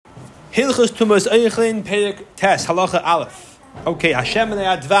Hilchos Tumas Eichlin Perek Tes Halacha Aleph. Okay, Hashem and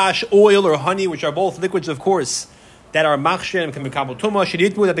Advash, oil or honey, which are both liquids, of course, that are machshir and can become tumah,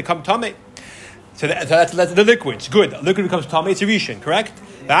 sheditmu that become tameh. So that's the liquids. Good. The liquid becomes tameh. It's a rishon, correct?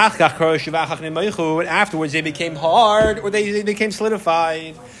 And afterwards they became hard or they became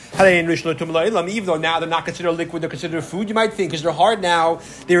solidified. Even though now they're not considered liquid, they're considered food. You might think because they're hard now,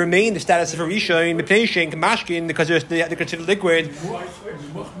 they remain the status of a rishon, mashkin, because they're considered liquid.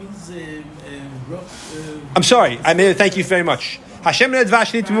 I'm sorry. Thank you very much. Hashem and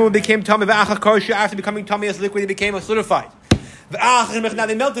Advash became tameh after becoming tameh as liquid, they became solidified. Now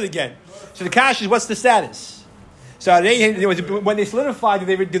they melted again. So the kash is what's the status? So when they solidify, do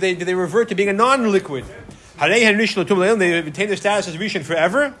they revert to being a non-liquid? They retain their status as rishon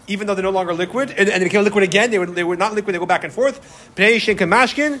forever, even though they're no longer liquid, and they became liquid again. They were not liquid. They go back and forth.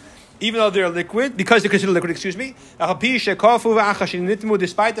 Even though they're liquid, because they're considered liquid. Excuse me.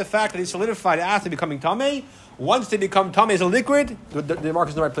 Despite the fact that they solidified after becoming tameh, once they become tameh as a liquid, the mark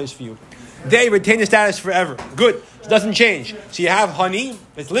is in the right place for you. They retain the status forever. Good. It doesn't change. So you have honey.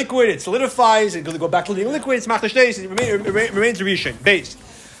 It's liquid. It solidifies. It go back to being liquid. It's machashtes. It remains a rishon. Base.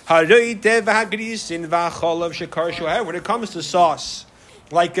 When it comes to sauce,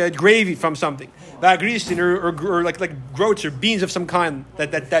 like gravy from something, or like groats or beans of some kind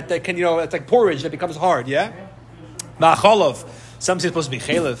that can, it's like porridge that becomes hard. Yeah. Ma'acholov. Something's supposed to be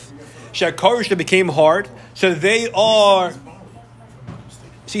chalev. Shekarish that became hard. So they are.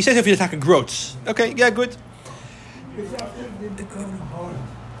 So he says if you're attacking groats. Okay, yeah, good. If after they become hard,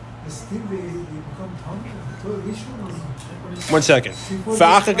 still they become hungry. One second.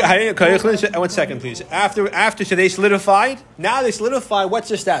 1 second, please. After so they solidified. Now they solidify. What's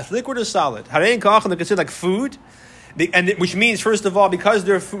their status? Liquid or solid? They're considered like food, which means first of all because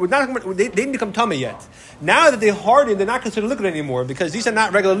they're food. They didn't become tameh yet. Now that they hardened, they're not considered liquid anymore because these are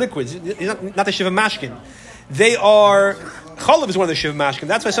not regular liquids. Not the shiva mashkin. They are. Chalav is one of the shiva mashkin.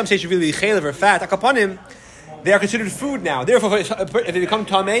 That's why some say should really be chalev or fat. Akapanim, they are considered food now. Therefore, if they become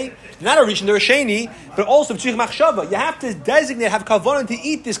tameh, not a rishon, they're a sheni, but also tzrich machshava. You have to designate, have kavanah to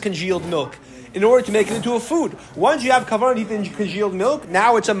eat this congealed milk in order to make it into a food. Once you have kavanah to eat the congealed milk,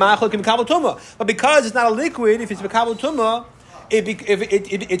 now it's a machlik and mekabel tumah. But because it's not a liquid, if it's mekabel tumah,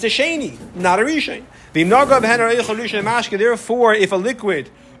 it's a sheni, not a rishon. Therefore, if a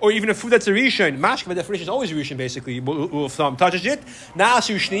liquid or even a food that's a rishon, mashka by definition is always a rishon. Basically, if someone touches it,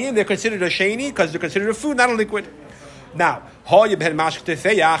 they're considered a sheni because they're considered a food, not a liquid. Now, if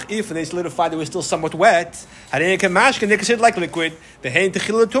they solidified, they were still somewhat wet. They're considered like liquid.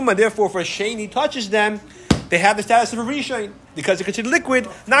 Therefore, if a sheni touches them, they have the status of a rishon because they're considered liquid,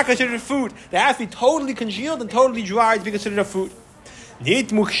 not considered food. They have to be totally congealed and totally dry to be considered a food. What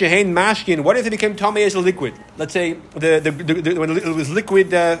if it became tameh as a liquid? Let's say when it was liquid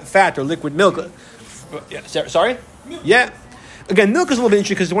fat or liquid milk. Sorry? Yeah. Again, milk is a little bit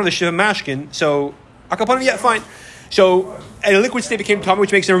interesting because it's one of the shiva mashkin. So, yeah, fine. So, a liquid state became tameh,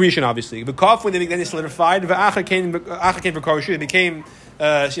 which makes it a rishon, obviously. But kaf, when they solidified, it became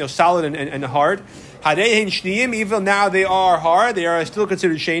solid and hard. Even now they are hard, they are still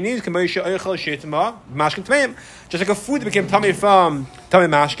considered shenis. Just like a food that became tameh from tameh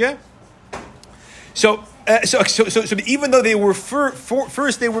mashke. So even though they were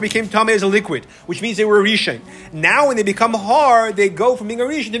first they became tameh as a liquid, which means they were a rishon. Now when they become hard, they go from being a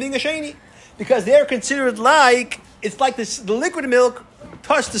rishon to being a sheni, because they are considered like it's like the liquid milk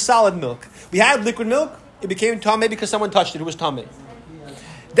touched the solid milk. We had liquid milk, it became tameh because someone touched it. It was tameh.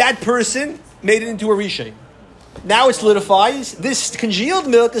 That person made it into a rishon. Now it solidifies. This congealed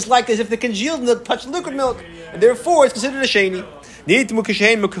milk is like as if the congealed milk touched liquid milk, and therefore it's considered a sheni.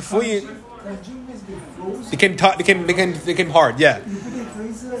 Became hard. Yeah.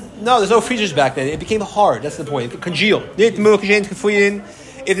 No, there's no freezers back then. It became hard. That's the point. Congealed. If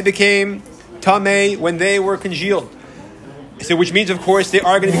it became tameh when they were congealed, so which means of course they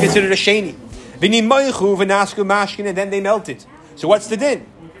are going to be considered a sheni. And then they melted. So what's the din?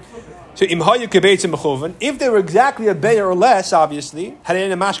 So if they were exactly a bayer or less, obviously,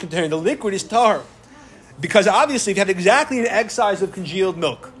 the liquid is tar. Because obviously if you have exactly an egg size of congealed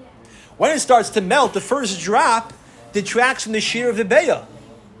milk, when it starts to melt, the first drop detracts from the shear of the bayer.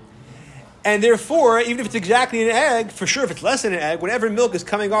 And therefore, even if it's exactly an egg, for sure if it's less than an egg, whatever milk is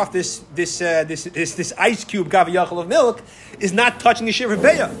coming off this ice cube gaviyachal of milk is not touching the shear of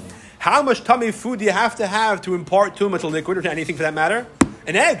bayer. How much tameh food do you have to impart tumah to liquid or to anything for that matter?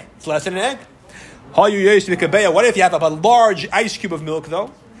 An egg. It's less than an egg. What if you have a large ice cube of milk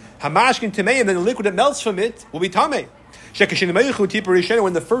though? Hamashkin tameh, and then the liquid that melts from it will be tameh.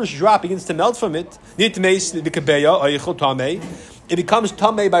 When the first drop begins to melt from it, it becomes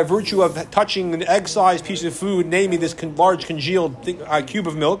tamei by virtue of touching an egg-sized piece of food, namely this large congealed cube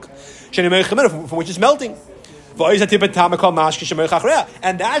of milk, from which it's melting. And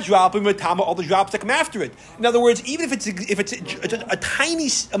that drop will tama all the drops that come after it. In other words, even if it's a tiny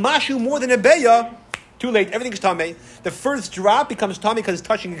mashu more than a beya, too late, everything's tamei. The first drop becomes tamei because it's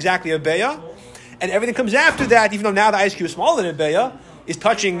touching exactly a beya, and everything comes after that, even though now the ice cube is smaller than a beya, is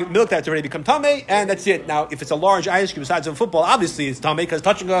touching milk that's already become tamei, and that's it. Now, if it's a large ice cube the size of a football, obviously it's tamei because it's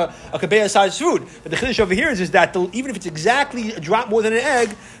touching a kabeya-sized food. But the chiddush over here is that even if it's exactly a drop more than an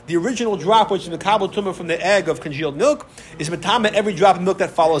egg, the original drop, which is mekabel tumah from the egg of congealed milk, is metama every drop of milk that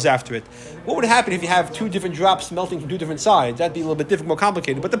follows after it. What would happen if you have two different drops melting from two different sides? That'd be a little bit difficult, more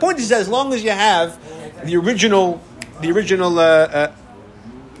complicated. But the point is that as long as you have the original.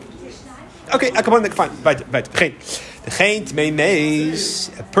 Okay, I come on. Fine. Right. A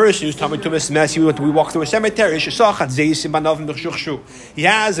person who's talking to us messy, we walk through a cemetery. He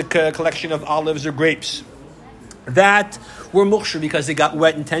has a collection of olives or grapes that were mukhshur because they got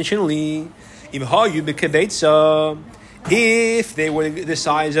wet intentionally. If they were the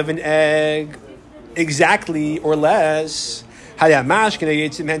size of an egg, exactly or less,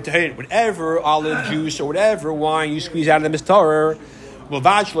 whatever olive juice or whatever wine you squeeze out of the mistarer, well,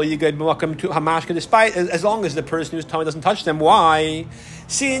 bachelor, you get welcome to hamashka, despite as long as the person whose tongue doesn't touch them. Why?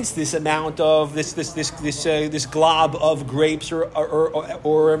 Since this amount of this glob of grapes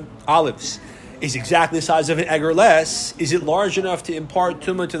or olives is exactly the size of an egg or less, is it large enough to impart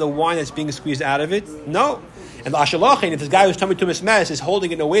tumah to the wine that's being squeezed out of it? No. And the ashalachin, if this guy who's tumah tumas mess is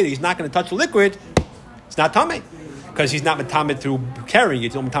holding it in a way that he's not going to touch the liquid, it's not tumah. Because he's not metamed through carrying it,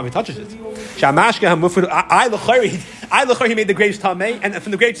 he's only metamed touches it. He made the grapes tamei, and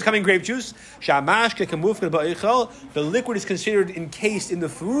from the grapes is coming grape juice. The liquid is considered encased in the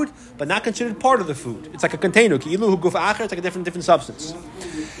food, but not considered part of the food. It's like a container. It's like a different substance.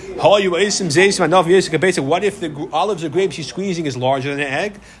 What if the olives or grapes he's squeezing is larger than an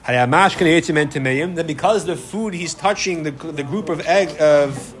egg? Then because the food he's touching, the group of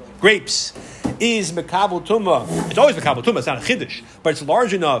grapes, is mekabel tumah. It's always mekabel tumah. It's not a chiddush, but it's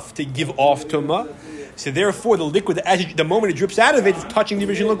large enough to give off tumah. So therefore, the liquid, the moment it drips out of it, is touching the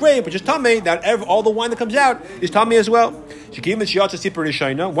original grape, which is tamei. That all the wine that comes out is tamei as well.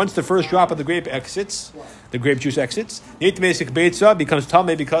 Once the first drop of the grape exits, the grape juice exits, becomes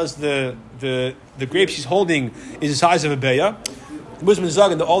tamei because the grapes he's holding is the size of a beya. Muslim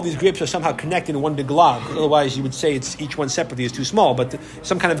Zag and all these grapes are somehow connected in one big glob. Otherwise, you would say it's each one separately is too small. But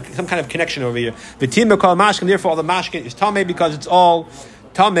some kind of connection over here. The timah called mashkin. Therefore, all the mashkin is tamei because it's all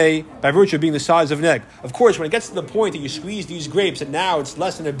tamei by virtue of being the size of an egg. Of course, when it gets to the point that you squeeze these grapes and now it's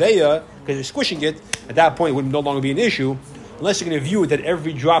less than a beya because you're squishing it, at that point it would no longer be an issue. Unless you're going to view it that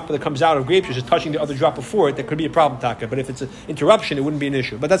every drop that comes out of grape juice is touching the other drop before it, that could be a problem, taka. But if it's an interruption, it wouldn't be an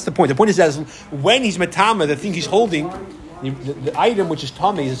issue. But that's the point. The point is that when he's metama, the thing he's holding, the item which is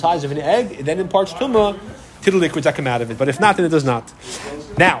tamei is the size of an egg, it then imparts tumah to the liquids that come out of it. But if not, then it does not.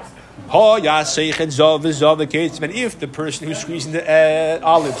 Now, if the person who's squeezing the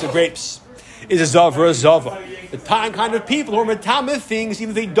olives, the grapes, is a zav or a zava, the kind of people who are metama things,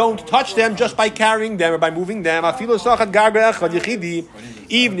 even if they don't touch them, just by carrying them or by moving them, even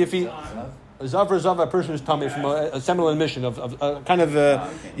if he a zav or a zava, a person who's tamei from a seminal emission of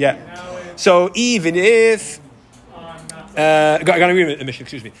So even if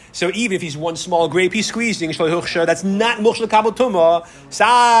excuse me. So even if he's one small grape he's squeezing, that's not mukhshel kabel tumah.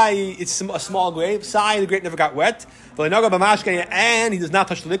 Sai, it's a small grape. Sai, the grape never got wet. And he does not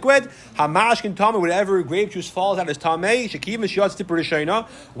touch the liquid. Hamashkin tamei, whatever grape juice falls out is tamei.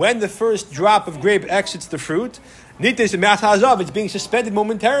 When the first drop of grape exits the fruit, it's being suspended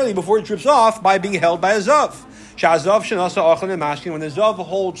momentarily before it drips off by being held by a zav. When the zav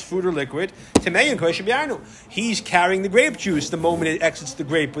holds food or liquid, he's carrying the grape juice the moment it exits the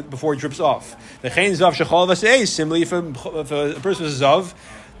grape before it drips off. Similarly, if a person is a zav,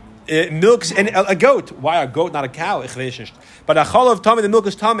 milks a goat. Why a goat, not a cow? But a chalav tamei, the milk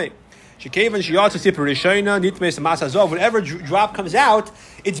is tamei. Whatever drop comes out,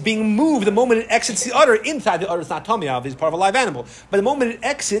 it's being moved the moment it exits the udder. Inside the udder, it's not tummy, obviously, it's part of a live animal. But the moment it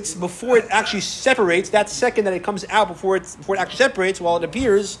exits, before it actually separates, that second that it comes out before it actually separates, while it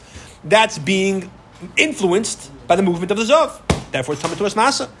appears, that's being influenced by the movement of the zav. Therefore, it's tummy to us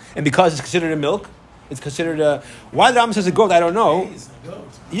masa. And because it's considered a milk, it's considered a. Why the Rambam says a goat, I don't know.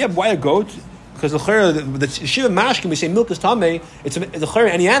 Yeah, why a goat? Because the shiva mashkin, we say milk is tamei. It's the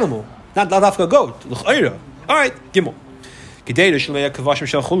any animal. Not after a goat. All right, Gimel.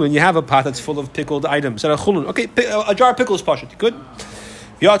 You have a pot that's full of pickled items. Okay, a jar of pickles, pashut. Good.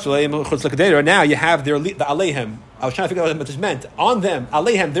 Now you have the alehem. I was trying to figure out what this meant. On them,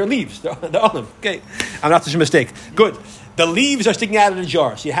 alehem, their leaves. They're on them. Okay, I'm not such a mistake. Good. The leaves are sticking out of the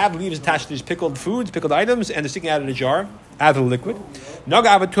jar. So you have leaves attached to these pickled foods, pickled items, and they're sticking out of the jar, out of the liquid. A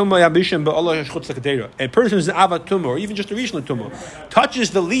person who's an avatuma, or even just a rishon tumah, touches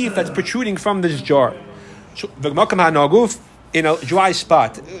the leaf that's protruding from this jar in a dry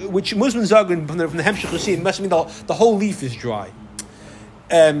spot, which Muslims from the Hemshech Husin must mean the whole leaf is dry.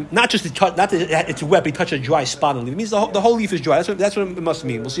 Not just not that it's wet, but you touch a dry spot on the leaf. It means the whole leaf is dry. That's what it must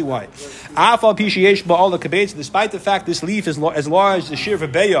mean. We'll see why. Despite the fact this leaf is as large as the shir of a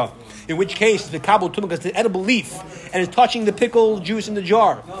beya, in which case the kabul tumah is an edible leaf and is touching the pickle juice in the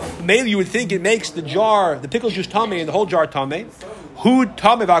jar. Maybe you would think it makes the pickle juice tameh and the whole jar tameh. Who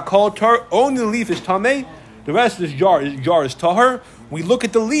tameh v'akol tar? Only the leaf is tameh. The rest of this jar is tahar. We look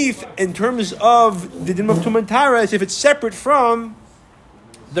at the leaf in terms of the din of tumah tara as if it's separate from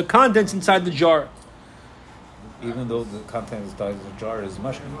the contents inside the jar. Even though the contents inside the jar is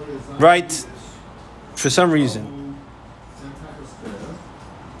mushroom. Right. For some reason.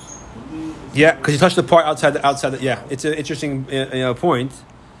 Yeah, because you touch the part outside. Yeah, it's an interesting point.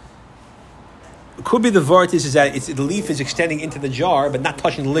 It could be the vartis is that the leaf is extending into the jar, but not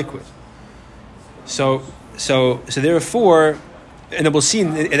touching the liquid. So therefore, and then we'll see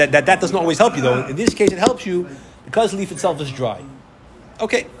that doesn't always help you though. In this case, it helps you because the leaf itself is dry.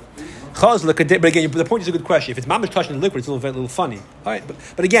 Okay. But again, the point is a good question. If it's mamish touching the liquid, it's a little funny. All right,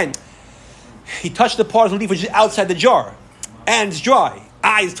 but again, he touched the part of the leaf which is outside the jar, and it's dry.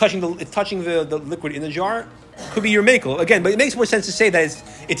 It's touching the liquid in the jar. Could be your makel again, but it makes more sense to say that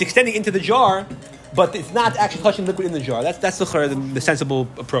it's extending into the jar, but it's not actually touching liquid in the jar. That's the sensible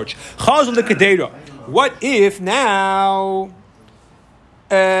approach. What if now?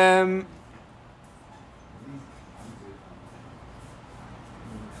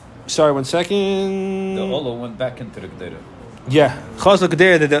 Sorry, 1 second. The olive went back into the Gedera. Yeah, chaz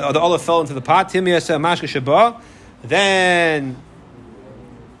l'kedera, the olive fell into the pot. Then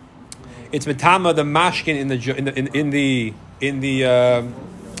it's metama the mashkin in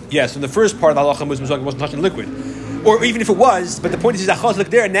the first part of the halacha wasn't touching liquid, or even if it was. But the point is that chaz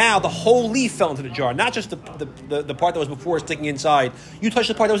l'kedera, now the whole leaf fell into the jar, not just the part that was before sticking inside. You touched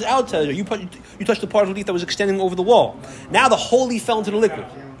the part that was outside. You touched the part of the leaf that was extending over the wall. Now the whole leaf fell into the liquid.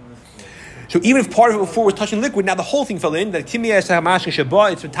 So even if part of it before was touching liquid, now the whole thing fell in. That kimiyah hamashkin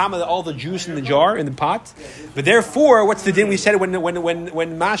shabbat, it's metama all the juice in the jar, in the pot. But therefore, what's the din we said when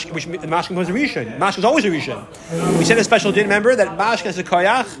mashkin, which mashkin was a rishon? Mashkin is always a rishon. We said a special din. Remember that mashkin has the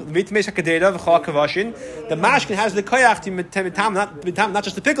koyach, mitmeis hakadera v'chal kavashin. The mashkin has the koyach to metama, not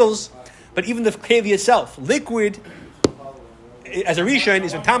just the pickles, but even the keli itself. Liquid as a rishon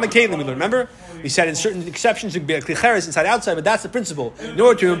is metama keli. Remember. We said in certain exceptions it could be a klicheres inside outside, but that's the principle. In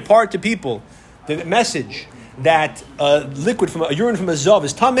order to impart to people the message that liquid from a urine from a zav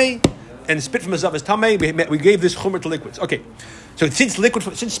is tamei and spit from a zav is tamei, we gave this chumr to liquids. Okay, so since spit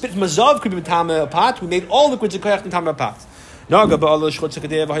from a zav could be tamei a pot, we made all liquids a koyach tamei a pot.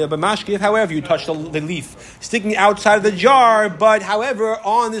 However, you touch the leaf sticking outside of the jar, but however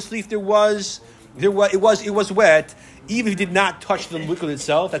on this leaf it was wet. Even if you did not touch the liquid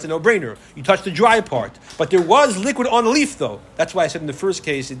itself, that's a no-brainer. You touched the dry part, but there was liquid on the leaf, though. That's why I said in the first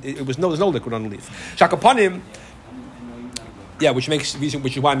case there's no liquid on the leaf. Shakapanim,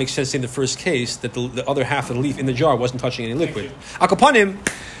 which is why it makes sense in the first case that the other half of the leaf in the jar wasn't touching any liquid. Akapanim,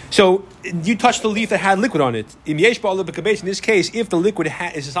 so you touched the leaf that had liquid on it. In this case, if the liquid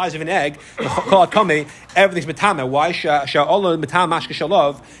is the size of an egg, everything's metama. Why?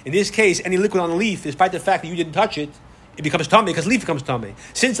 In this case, any liquid on the leaf, despite the fact that you didn't touch it, it becomes tummy because leaf becomes tummy.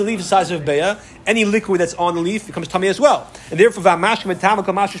 Since the leaf is the size of a beya, any liquid that's on the leaf becomes tummy as well. And therefore, because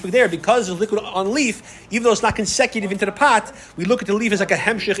there's liquid on the leaf, even though it's not consecutive into the pot, we look at the leaf as like a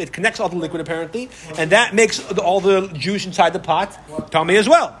hemshich. It connects all the liquid apparently, and that makes all the juice inside the pot tummy as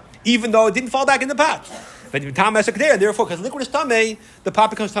well, even though it didn't fall back in the pot. But therefore, because liquid is tummy, the pot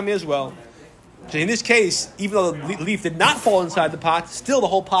becomes tummy as well. So in this case, even though the leaf did not fall inside the pot, still the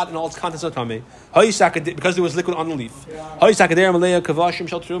whole pot and all its contents are tummy. Because there was liquid on the leaf. The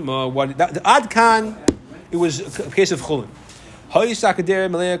adkan, it was a case of chulin.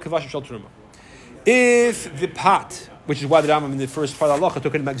 If the pot, which is why the Rambam in the first part of the halacha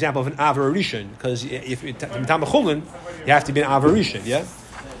took an example of an avar rishon, because if it's chulin, you have to be an avar rishon, yeah?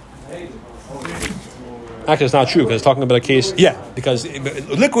 Actually, it's not true because it's talking about a case. Yeah, because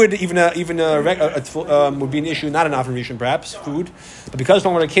liquid, even would be an issue, not an avarishon, perhaps food, but because it's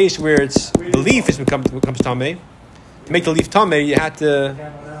talking about a case where the leaf becomes tamei, To make the leaf tamei, you had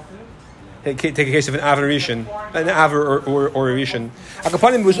to take a case of an aver rishon, an aver or a rishon.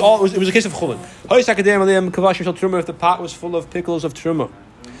 Akapanim was it was a case of chulin. If the pot was full of pickles of truma,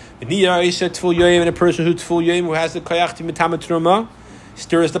 and a person who has the kayach to mitama truma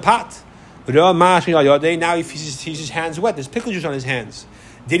stirs the pot. Now he sees his hands wet. There's pickle juice on his hands.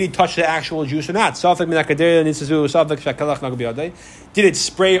 Did he touch the actual juice or not? Did it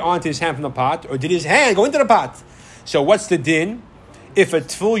spray onto his hand from the pot, or did his hand go into the pot? So what's the din? If a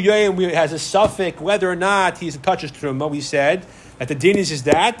tful yoyim has a suffix whether or not he touches truma, we said that the din is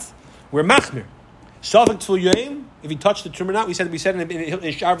that we're machmir. Suffix tful yoyim, if he touched the truma or not, we said in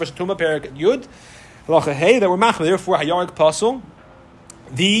Sharvas Tuma Perak Yud, halacha hey, that we're machmir. Therefore, hayarik pasul.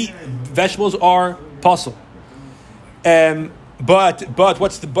 The vegetables are pasul. But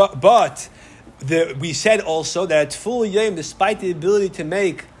what's the but? We said also that tful yoyim, despite the ability to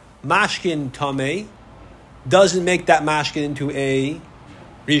make mashkin tamei, doesn't make that mashkin into a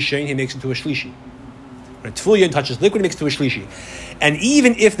rishon, he makes it into a shlishi. When a tful yoyim touches liquid, it makes it into a shlishi. And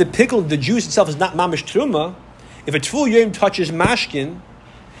even if the juice itself is not mamish truma, if a tful yoyim touches mashkin,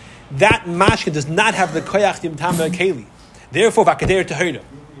 that mashkin does not have the koyach dimtama keli. Therefore, v'akader tahira,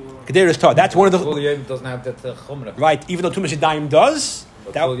 kader is tar. That's one of the tful yoyim doesn't have that chumrah. Right, even though tumas yadayim does.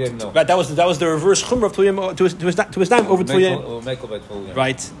 That was the reverse chumrah of tful yoyim to his daim over tful yoyim.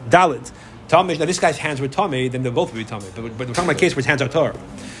 Right, dalit. Now this guy's hands were tummy, then they'll both be tummy. But we're talking about a case where his hands are tar.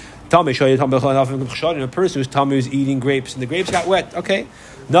 Tummy, show you a person whose tummy is eating grapes and the grapes got wet. Okay.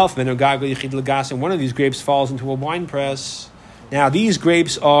 And one of these grapes falls into a wine press. Now these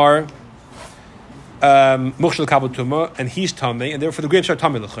grapes are mukhshal kabutuma, and he's tummy, and therefore the grapes are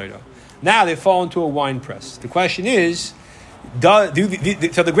tummy l'chayda. Now they fall into a wine press. The question is, so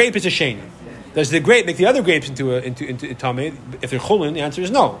the grape is a sheni. Does the grape make the other grapes into a tummy? If they're chulin, the answer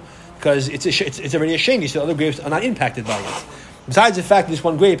is no. Because it's already a sheni, so the other grapes are not impacted by it. Besides the fact that this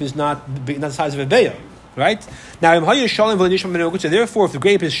one grape is not the size of a beya, right? Now, so therefore, if the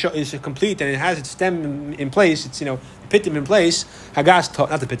grape is complete and it has its stem in place, it's pitim in place, hagas tar,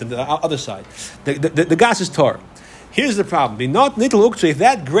 not the pitim, the other side. The gas is tar. Here's the problem: not little uktu. If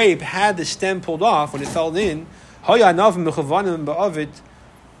that grape had the stem pulled off when it fell in, and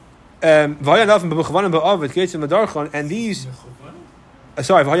these.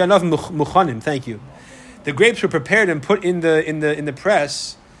 Thank you. The grapes were prepared and put in the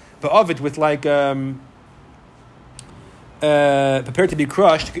press, but with like prepared to be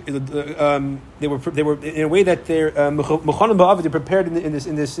crushed. They were in a way that they're mechanim ba'avid. They're prepared in this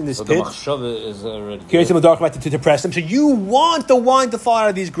so pit. The machshava is already to press them. So you want the wine to fall out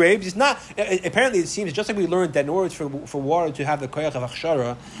of these grapes. It's not. Apparently, it seems just like we learned that in order for water to have the koyach of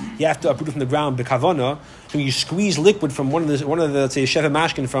achshara, you have to uproot it from the ground b'kavana. So when you squeeze liquid from one of the let's say sheva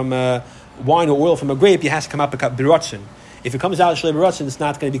mashkin from wine or oil from a grape, it has to come out b'rotzen. If it comes out shlei b'rotzen, it's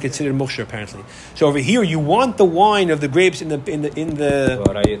not going to be considered muksher apparently. So over here, you want the wine of the grapes in the.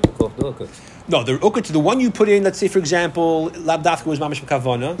 No, the ukot, the one you put in. Let's say, for example, labdafka was mamish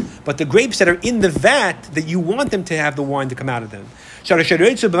kavana, but the grapes that are in the vat that you want them to have the wine to come out of them. So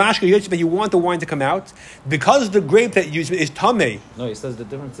you want the wine to come out because the grape that you use is tamei. No, he says the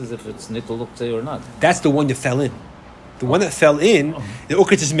difference is if it's nitulukte or not. That's the one that fell in. The one that fell in, the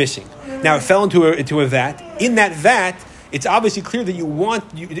ukot is missing. Now it fell into a vat. In that vat, it's obviously clear that you want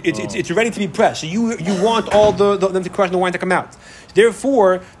it's ready to be pressed. So you want all them to crush and the wine to come out.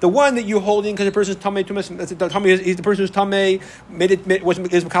 Therefore, the one that you're holding, because the person's tamei tumas, the person who's tamei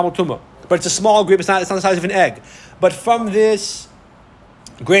is makabel tuma, but it's a small grape. It's not the size of an egg. But from this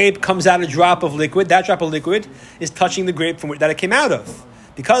grape comes out a drop of liquid. That drop of liquid is touching the grape that it came out of,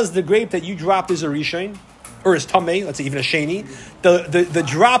 because the grape that you dropped is a rishon or is tamei. Let's say even a sheni. The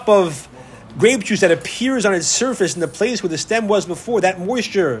drop of grape juice that appears on its surface in the place where the stem was before, that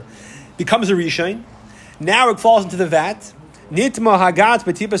moisture becomes a rishon. Now it falls into the vat. It's the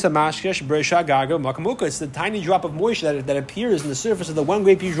tiny drop of moisture that appears in the surface of the one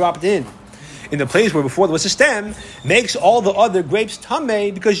grape you dropped in the place where before there was a stem, makes all the other grapes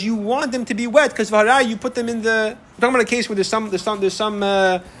tamei because you want them to be wet. Because you put them in the. We're talking about a case where there's some.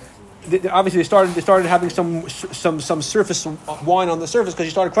 Obviously, they started having some surface wine on the surface because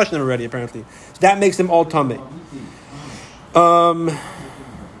you started crushing them already. Apparently, so that makes them all tamei.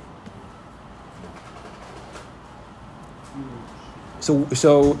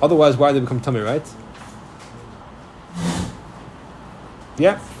 So otherwise, why do they become tamei, right?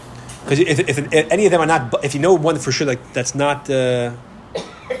 Yeah, because if any of them are not, if you know one for sure, like that's not. You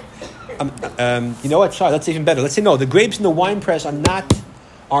know what? Sorry, that's even better. Let's say no. The grapes in the wine press are not.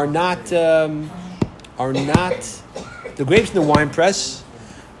 The grapes in the wine press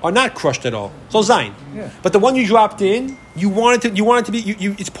are not crushed at all. So zayin. Yeah. But the one you dropped in, you want it to be.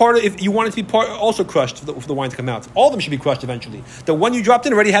 It's part of. If you want it to be part also crushed for the wine to come out. All of them should be crushed eventually. The one you dropped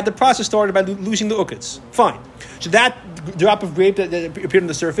in already had the process started by losing the ukets. Fine. So that drop of grape that appeared on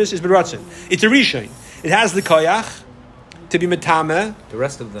the surface is beratzin. It's a rishon. It has the koyach to be metame. The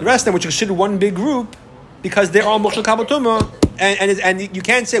rest of them, Which is considered one big group, because they're all mushal kabel tumah, and you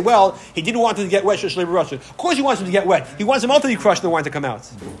can't say, well, he didn't want them to get wet. Of course, he wants them to get wet. He wants them ultimately crushed and the wine to come out.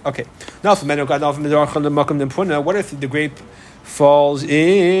 Okay. Now, what if the grape falls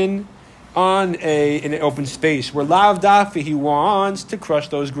in an open space where lav dafi he wants to crush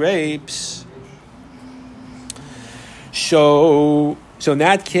those grapes? So in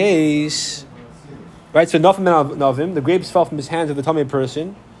that case, right? So Novim, the grapes fell from his hands of the tummy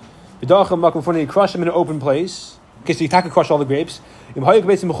person. He crushed them in an open place. Okay, so you can crush all the grapes. If it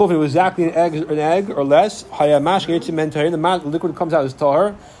was exactly an egg or less, the liquid comes out as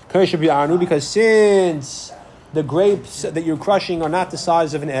tahar. Because since the grapes that you're crushing are not the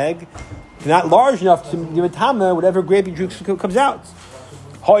size of an egg, they're not large enough to give a tama, whatever grape you drink comes out.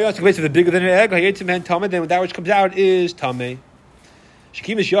 If it's bigger than an egg, then that which comes out is tame.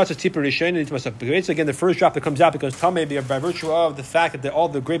 Again, the first drop that comes out becomes tamei by virtue of the fact that all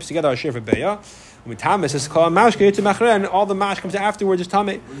the grapes together are shir for beya. When tamas is called mashke to machre, and all the mash comes afterwards is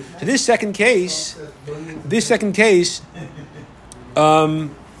tamei. So this second case, the second case,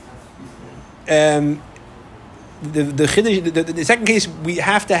 we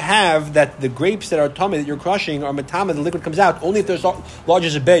have to have that the grapes that are tamei that you're crushing are matama. The liquid comes out only if they're large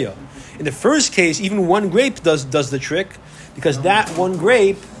as a beya. In the first case, even one grape does the trick. Because that one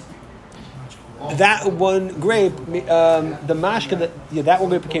grape, the mashka that one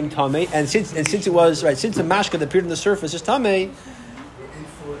grape became tamei, and since it was right, since the mashka that appeared on the surface is tamei,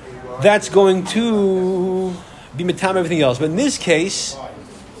 that's going to be metam everything else. But in this case,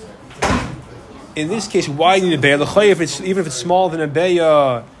 why do you need a beya? Even if it's smaller than a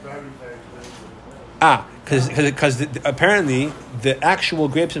beya, because apparently the actual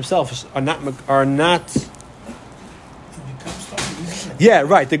grapes themselves are not. Yeah,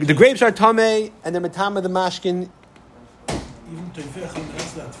 right. The grapes are tamei, and they're matama the mashkin. Even tefech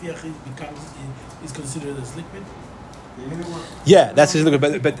is considered as liquid. Yeah, that's his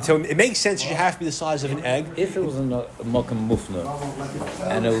liquid. But so it makes sense. You have to be the size of an egg. If it was a mokum mufna,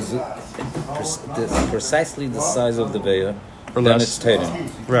 and it was precisely the size of the beya, then it's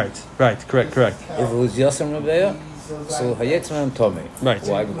tatum. Right. Correct. If it was yasam beya, so hayetzman tamei. Right.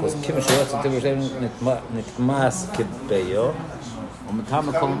 Why? Because kim sheyatz nitmas kibbeya.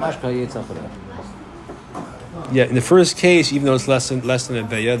 Yeah, in the first case, even though it's less than a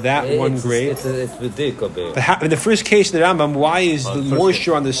beya, that one grape. It's v'dik. But in the first case, the Rambam, why is the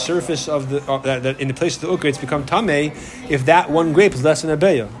moisture on the surface of the that in the place of the ukra it's become tamei if that one grape is less than a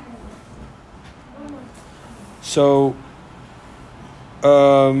beya? So,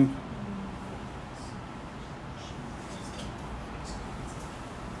 so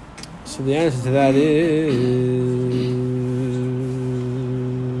the answer to that is.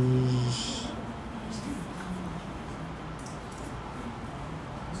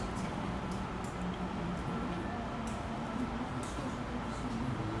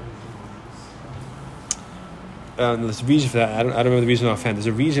 There's a reason for that. I don't remember the reason offhand. There's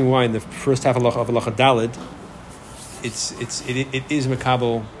a reason why in the first half of Halacha Daled, it is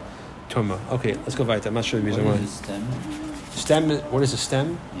Makabel Tuma. Okay, let's go weiter. I'm not sure the reason why. What is the stem? Stem. What is a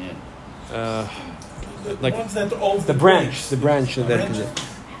stem? Yeah. Like the branch. The branch of that.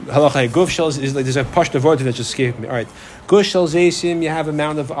 Halacha Guf shells is like there's a pashto word that just escaped me. All right, Gush shel zaysim. You have a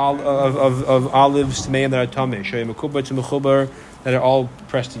mound of olives to that are tamei. Shoyim mekubar to mechubar that are all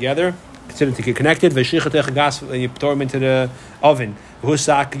pressed together. Considered to get connected. And you throw them into the oven.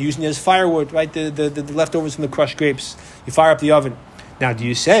 Husak, using it as firewood, right? The leftovers from the crushed grapes. You fire up the oven. Now, do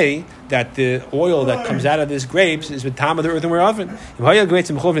you say that the oil that comes out of these grapes is with tam of the earthenware oven?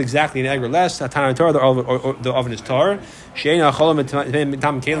 Exactly an egg or less. The oven is tar.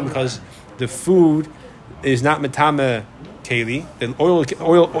 Because the food is not metame keli. The oil,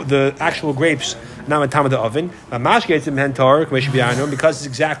 the actual grapes. Not matama the oven. Because it's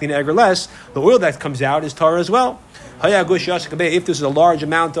exactly an egg or less, the oil that comes out is tar as well. If there's a large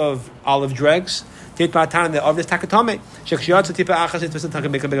amount of olive dregs, once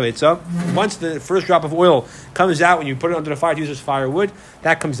the first drop of oil comes out when you put it under the fire to use as firewood,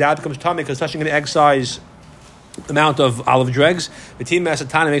 that comes out, becomes tummy because touching an egg size amount of olive dregs, the team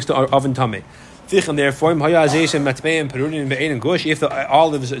masatana makes the oven tummy. Therefore, if the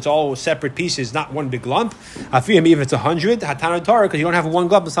olives, it's all separate pieces, not one big lump. Even if it's 100, hatana tar, because you don't have one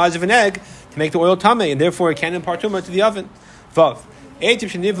lump the size of an egg to make the oil tamei, and therefore it can impart tumah to the oven. Vav. Eitim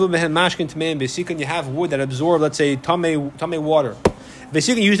shenivlu behen mashkin tameim besikin. You have wood that absorb, let's say, tamei water.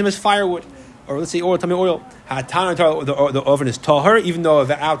 Besikin, use them as firewood, or let's say oil, tamei oil. The oven is tahar, even though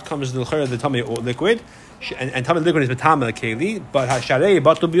the out comes the tamei liquid, and tamei liquid is betama keli. But hasharei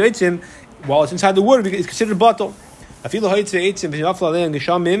batul b'yotzim, while it's inside the wood, it's considered batul. Afilu ha'yitzei eitzim v'nafla alein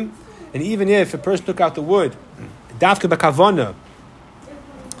geshamim. And even if a person took out the wood, dafka b'kavana,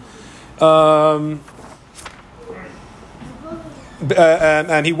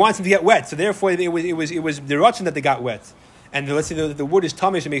 and he wants him to get wet, so therefore it was the rotzen that they got wet. And let's say the wood is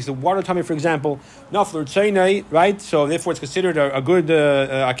tummy, so it makes the water tummy, for example, nafler tzeinai, right? So therefore it's considered a good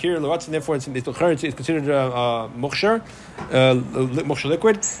akir l'rotzen. Therefore it's considered muksher, muksher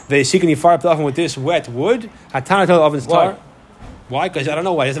liquid. They seek and fire up the oven with this wet wood. Hatana tell the oven's tar. Why? Because I don't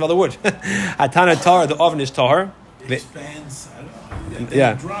know why. It doesn't have other wood. Hatana tar, the oven is tar. It expands. I don't know.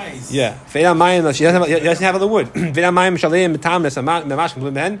 Yeah. It dries. Yeah. She doesn't have other wood.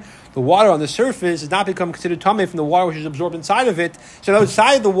 The water on the surface does not become considered tamei from the water which is absorbed inside of it. So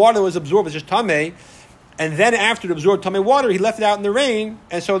outside the water that was absorbed is just tamei. And then after it absorbed tamei water, he left it out in the rain,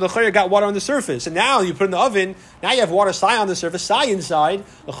 and so the chayr got water on the surface. And now you put it in the oven. Now you have water sai on the surface, sai inside.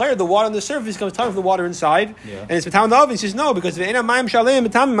 The chayr, the water on the surface, becomes tamei from the water inside, and it's betam in the oven. He says no, because the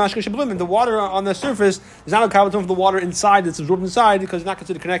water on the surface is not a kavatum from the water inside that's absorbed inside, because it's not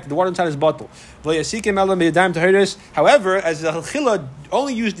considered connected. The water inside is bottle. However, as the chila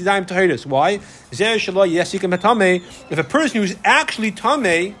only used the daim tahiris. Why? If a person who's actually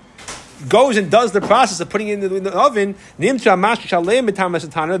tamei goes and does the process of putting it in the oven, then the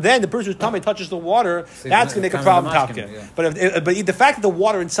person who's tamei touches the water, that's going to make a problem. Yeah. But the fact that the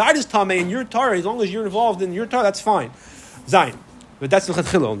water inside is tamei and you're tar, as long as you're involved in your tar, that's fine. Zayin. But that's the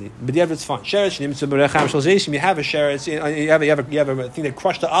chil only. But the other it's fine. You have a sheretz, you have a thing that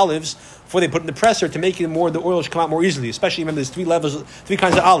crushed the olives before they put it in the presser to make it more, the oil should come out more easily. Especially, remember, there's three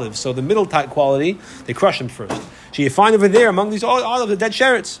kinds of olives. So the middle type quality, they crush them first. So you find over there among these olives the dead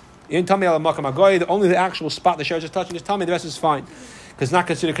sheretz. In tummy al makam agoy, the only the actual spot the sheretz is touching is tummy. The rest is fine because it's not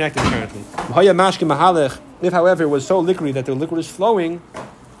considered connected apparently. If, however, it was so liquidy that the liquid is flowing,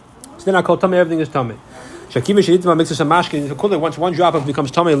 so then I call tummy everything is tummy. Once one drop of becomes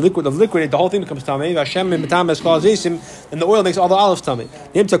tummy liquid, the whole thing becomes tummy. And the oil makes all the olives tummy.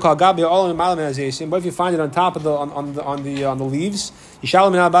 But if you find it on top of on the leaves,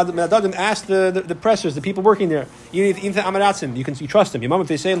 ask the pressers, the people working there. You trust them. If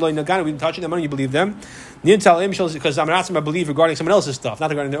they say we didn't touch it, you believe them. Because amaratzim I believe regarding someone else's stuff, not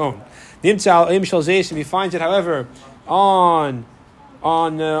regarding their own. If he finds it, however, on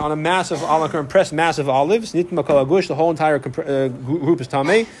a massive pressed mass of olives, the whole entire group is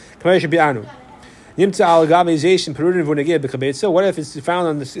tamei. What if it's found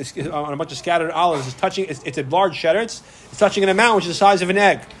on a bunch of scattered olives? It's a large sheretz. It's touching an amount which is the size of an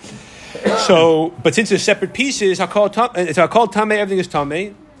egg. So, but since they're separate pieces, I call tamei. Everything is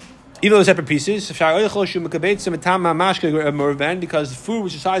tamei. Even those separate pieces, because the food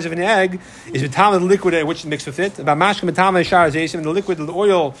which is the size of an egg is the liquid which is mixed with it. And the liquid, the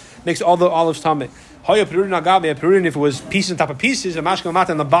oil, makes all the olives tamei. If it was pieces on top of pieces, on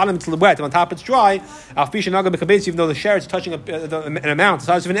the bottom it's wet, and on top it's dry, even though the sheretz is touching an amount the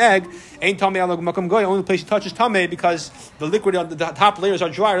size of an egg, the only place it touches tamei because the liquid on the top layers are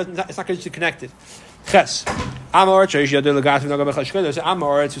dry, it's not connected. Ches. Amoritz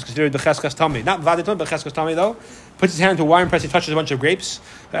is considered the cheskas tamei. Not vaditon, but cheskas tamei though. Puts his hand to a wine press, he touches a bunch of grapes.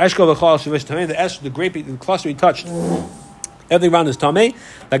 The grape, the cluster he touched. Everything around is tamei.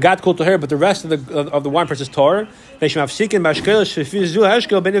 That got cool to her, but the rest of the wine press is tor. Because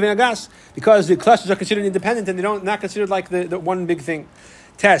the clusters are considered independent and they're not considered like the one big thing.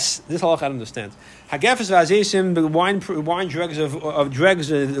 Test. This halach I don't understand. Hagefes v'azesim, the wine dregs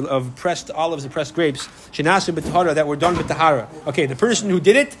of pressed olives and pressed grapes. Shenasim b'tahara, that were done with tahara. Okay, the person who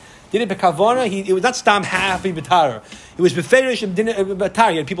did it b'kavana. It was not stam happy b'tahara. It was b'ferish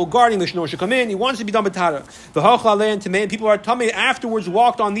b'tahara. He had people guarding the shnor should come in. He wants to be done b'tahara. The hachla lein tamei. People are tamei afterwards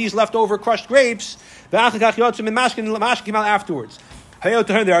walked on these leftover crushed grapes. The achakach yotzim and mashkin came out afterwards. They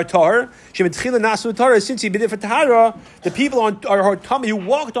are tar. Since he did it for tahara, the people are tummy who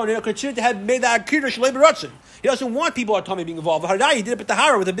walked on it are considered to have made that akira shalei b'ratzin. He doesn't want people on tummy being involved. He did it for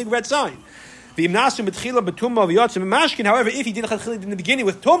tahara with a big red sign. However, if he did it in the beginning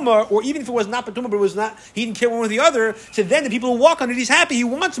with tumma, or even if it was not tumma, but it was not, he didn't care one or the other. So then the people who walk on it, he's happy. He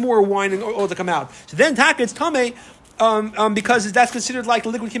wants more wine and oil to come out. So then taka it's tamei, because that's considered like the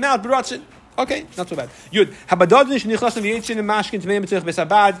liquid came out b'ratzin. Okay, not so bad. Yud.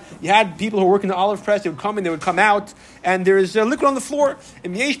 You had people who work in the olive press. They would come in, they would come out, and there is liquid on the floor.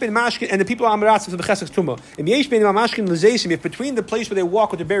 And the people are amaratz of the chesach tuma. If between the place where they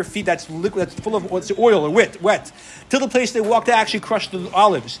walk with their bare feet, that's liquid, that's full of what's oil or wet, till the place they walk to actually crush the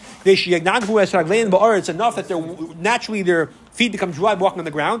olives. It's enough that naturally their feet become dry walking on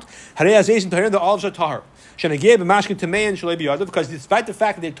the ground. The olives are tahar. Because despite the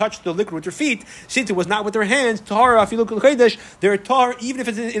fact that they touched the liquid with their feet, since it was not with their hands, tahara, if you look at kodesh, they're tahar even if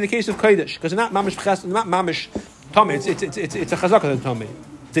it's in the case of kodesh, because they're not mamish tummy. It's a chazaka of the tummy.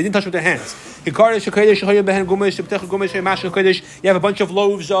 They didn't touch with their hands. You have a bunch of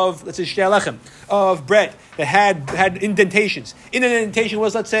loaves of, let's say, sh'telechem, of bread that had indentations. In an indentation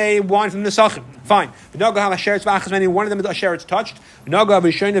was, let's say, wine from the Nesachim. Fine. One of them the asheret's touched. You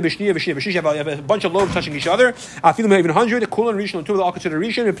have a bunch of loaves touching each other. I feel even 100. Kulan, Rishon, and two all considered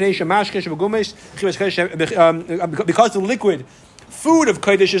Rishon. Because the liquid food of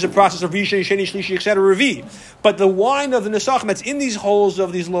Kodesh is a process of Rishon, Sheni, Shlishi, etc. Revi. But the wine of the Nesachim that's in these holes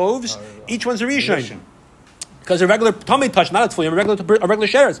of these loaves, each one's a Rishon. Because a regular tummy touched, not a tefillin, a regular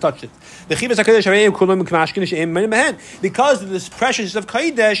sheretz touched it. Because of this preciousness of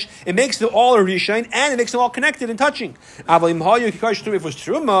Kodesh, it makes them all a Rishon, and it makes them all connected and touching. If it was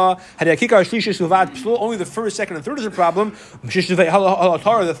Truma, only the first, second, and third is a problem. The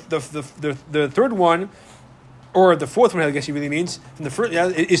third one, or the fourth one, I guess he really means, from the first,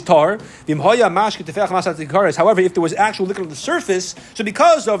 is tar. However, if there was actual liquid on the surface, so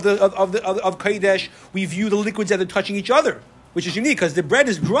because of Kodesh, we view the liquids as they're touching each other, which is unique because the bread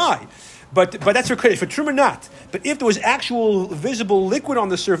is dry. But that's for Kodesh. For Truma, not. But if there was actual visible liquid on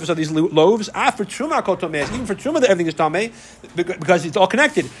the surface of these loaves, for Truma, even for Truma, everything is tameh because it's all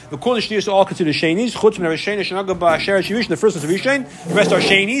connected. The Kol Nishnius are all considered shenis. The first one's a Rishon. The rest are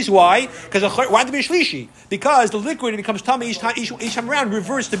shenis. Why? Because why to be a shlishi? Because the liquid becomes tameh each time around,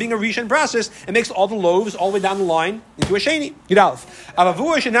 reverts to being a Rishon process, and makes all the loaves all the way down the line into a sheni.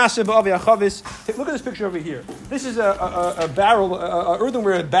 Look at this picture over here. This is a barrel, an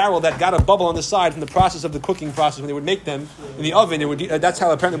earthenware barrel that got a bubble on the side from the process of the cooking process when they would make them in the oven. That's how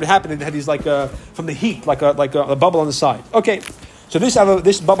apparently it would happen. It had these from the heat, like a bubble on the side. Okay, so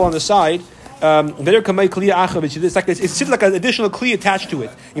this bubble on the side. It's just like an additional kli attached to it.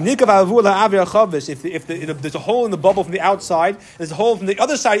 If there's a hole in the bubble from the outside, there's a hole from the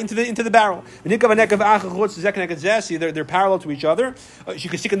other side into the barrel. They're parallel to each other. You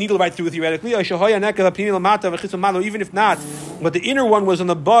can stick a needle right through it theoretically. Even if not, but the inner one was on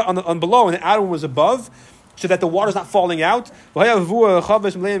below and the outer one was above, so that the water's not falling out. They're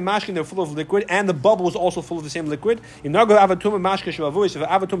full of liquid, and the bubble is also full of the same liquid. If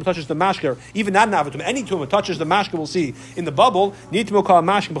avatum touches the mashker, even not an avatum, any tumah touches the mashker, we'll see in the bubble, it's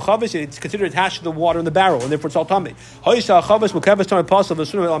considered attached to the water in the barrel, and therefore it's all tummy. And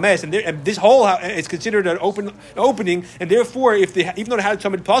this hole is considered an opening, and therefore, even though it had a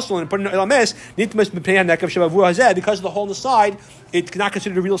tummy puzzle and put in elames, because of the hole in the side, it's not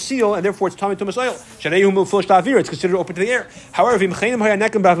considered a real seal, and therefore it's tummy tumas oil. It's considered open to the air. However, if it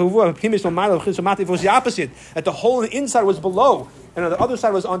was the opposite, that the hole in the inside was below and the other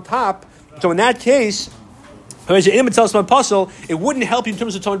side was on top, so in that case, it wouldn't help you in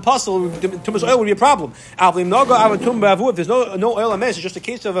terms of Tumas Puzzle. Tumas oil would be a problem. If there's no oil on it's just a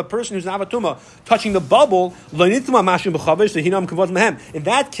case of a person who's an avatuma touching the bubble. In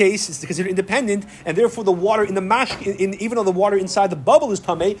that case, it's considered independent, and therefore the water in the mash, even though the water inside the bubble is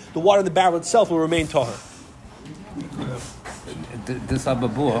tameh, the water in the barrel itself will remain tahor. This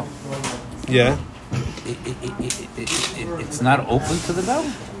ababua, yeah, it's not open to the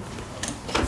barrel.